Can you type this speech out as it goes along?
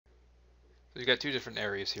So you got two different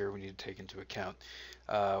areas here we need to take into account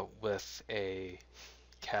with a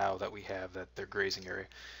cow that we have that their grazing area.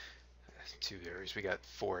 Two areas. We got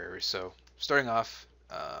four areas. So starting off,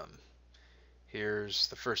 here's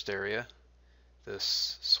the first area.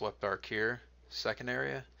 This swept arc here. Second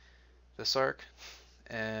area, this arc,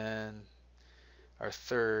 and our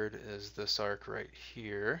third is this arc right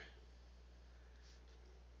here,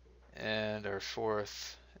 and our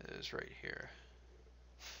fourth is right here.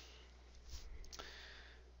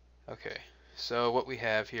 Okay, so what we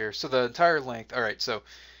have here, so the entire length, all right, so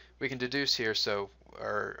we can deduce here, so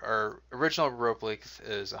our original rope length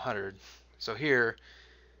is 100, so here,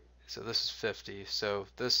 so this is 50, so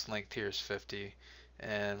this length here is 50,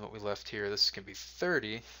 and what we left here, this can be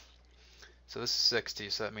 30, so this is 60,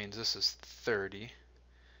 so that means this is 30.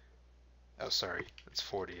 Oh, sorry, it's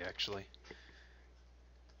 40 actually.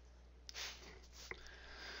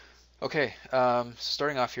 Okay,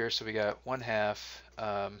 starting off here, so we got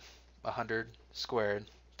 1/2 100 squared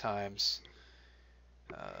times,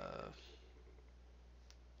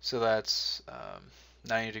 so that's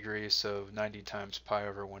 90 degrees, so 90 times pi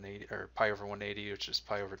over 180, or pi over 180, which is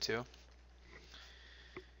pi over 2.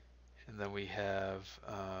 And then we have,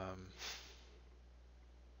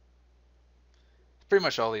 pretty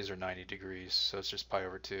much all these are 90 degrees, so it's just pi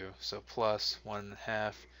over 2. So plus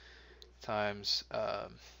 1/2 times, so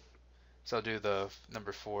I'll do the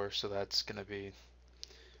number 4, so that's going to be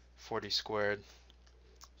 40 squared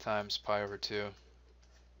times pi over 2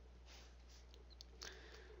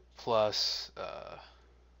 plus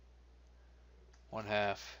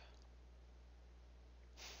 1/2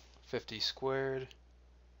 50 squared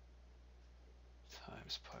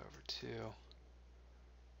times pi over 2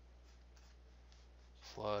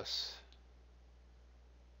 plus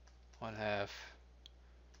 1/2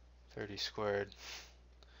 30 squared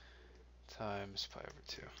times pi over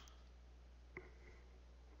 2.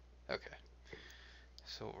 Okay,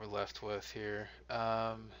 so what we're left with here,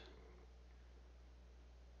 so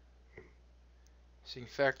you can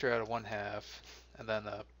factor out a 1/2 and then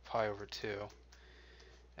a pi over 2,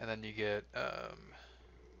 and then you get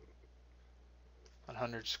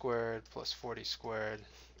 100 squared plus 40 squared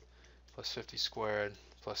plus 50 squared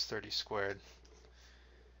plus 30 squared,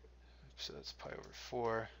 so that's pi over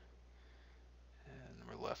 4, and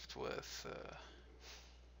we're left with,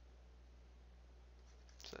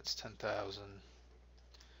 so that's 10,000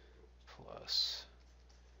 plus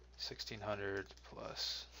 1,600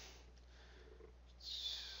 plus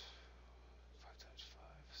 5 times 5,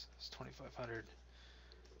 so that's 2,500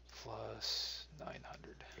 plus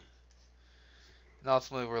 900. And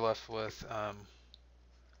ultimately we're left with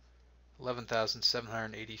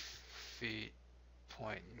 11,780 feet,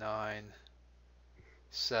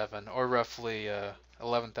 0.97, or roughly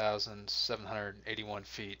 11,781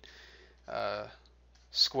 feet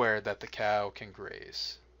squared that the cow can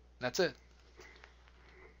graze. And that's it.